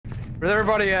Where's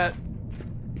everybody at?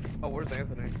 Oh, where's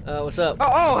Anthony? What's up?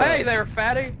 Oh, what's hey up? there,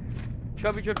 fatty.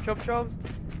 Chubby chubs.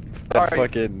 That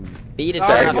fucking Beat it to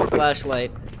have a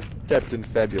flashlight. Captain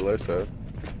Fabuloso.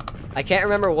 I can't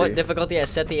remember what difficulty I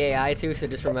set the AI to, so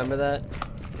just remember that.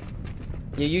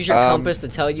 You use your compass to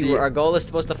tell you our goal is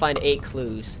supposed to find 8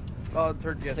 clues. Oh, I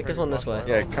think there's one this way.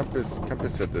 Yeah, compass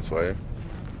said this way.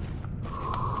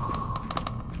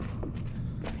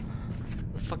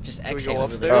 The fuck just we exit go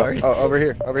over there? upstairs? Oh, over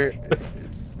here.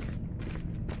 It's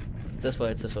this way,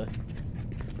 it's this way.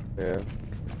 yeah.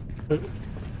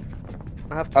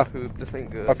 I have to poop. This ain't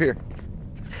good. Up here.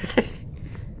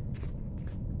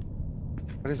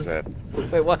 What is that?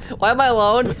 Wait, what? Why am I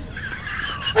alone?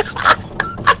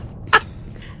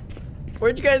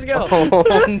 Where'd you guys go?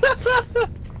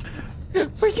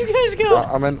 Where'd you guys go?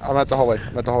 I'm at the hallway.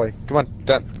 Come on,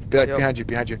 down. Behind you.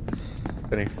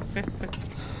 Benny.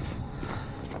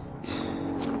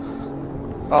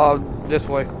 This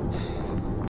way.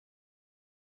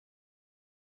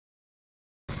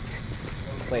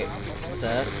 Wait, what's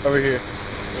that? Over here.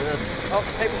 Oh,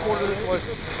 tape recorder this way.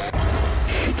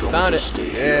 Found it.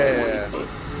 Yeah.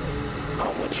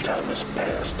 How much time has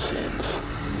passed since?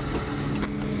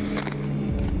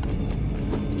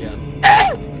 Yeah.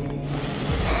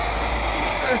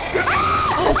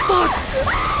 Oh fuck!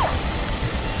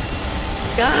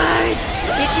 Guys,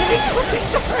 he's getting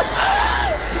closer.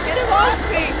 Get him off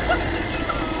me!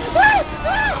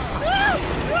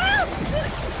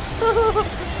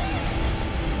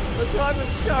 What's wrong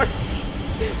with Shark?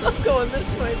 I'm going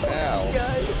this way, Ow.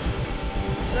 guys.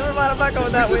 Never mind, I'm not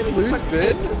going that way. Just lose,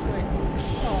 bitch. This way.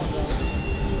 Oh,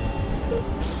 no.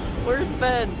 Where's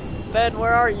Ben? Ben,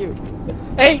 where are you?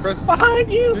 Hey, Chris,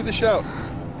 behind you! do the show.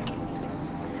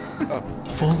 Oh.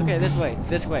 Okay, this way.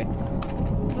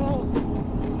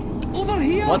 Over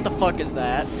here! What the fuck is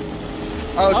that?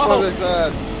 Oh, it's one of those,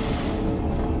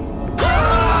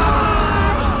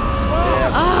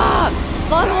 Ah!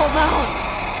 Butthole mouth!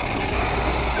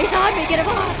 He's on me, get him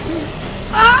off!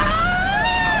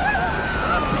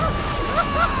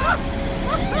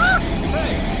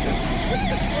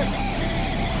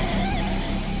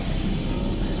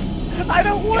 I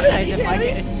don't want to. Guys,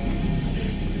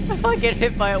 if I get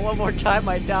hit by it one more time,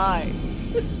 I die.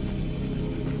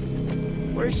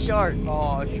 Where's Shark?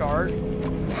 Oh, Shark.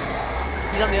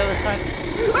 He's on the other side.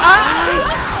 Guys!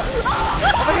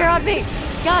 Over here on me!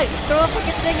 Guys, throw a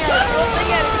fucking thing at it! Throw a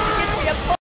thing at it! It gets me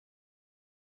a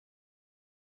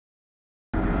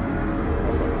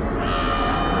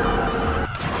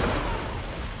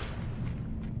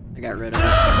I got rid of it. I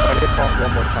get caught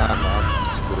one more time, man.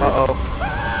 Uh-oh. I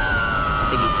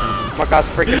think he's coming. My guy's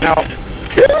freaking out.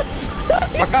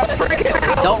 My guy's freaking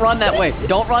out. Don't run that way!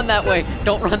 Don't run that way!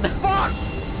 Don't run that Fuck!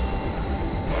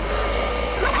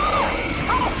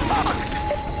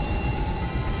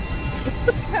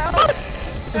 Help!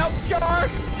 Help,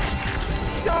 Shark!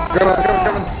 Shark!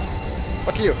 Coming.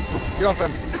 Fuck you. Get off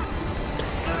them.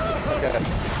 Guys.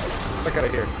 Fuck out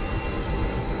of here.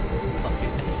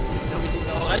 fucking system.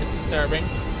 Oh, that's disturbing.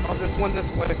 Oh, this one this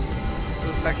way.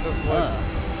 This next this way.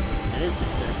 That is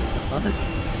disturbing. The fuck?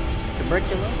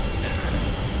 Tuberculosis.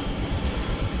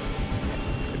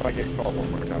 If I get caught one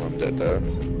more time, I'm dead though.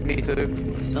 Me too.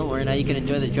 Don't worry, now you can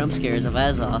enjoy the jump scares of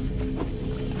Azov.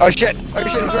 Oh shit! He's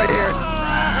right here!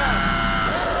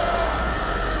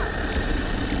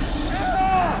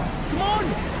 Come on!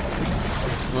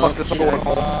 Well, Fuck this going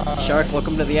on. Shark,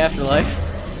 welcome to the afterlife.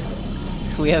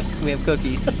 We have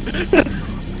cookies.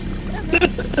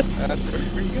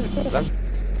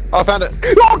 Oh, I found it!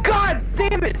 Oh god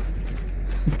damn it!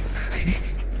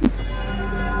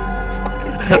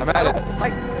 I'm at it.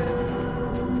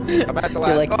 I'm at the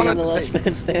last. You like being the last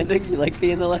man standing? You like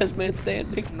being the last man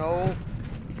standing? No.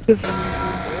 I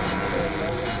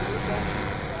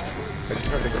just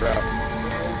trying to figure out.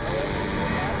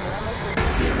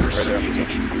 Right there.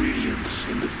 Ingredients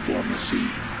in the pharmacy.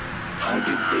 How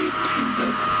did they obtain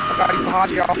them? I got him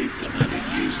behind y'all. Did they plan to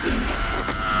use them?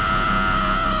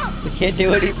 We can't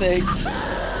do anything.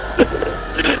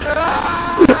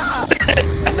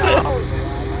 No!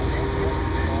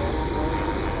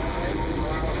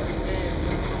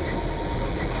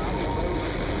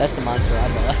 That's the monster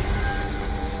eyeball.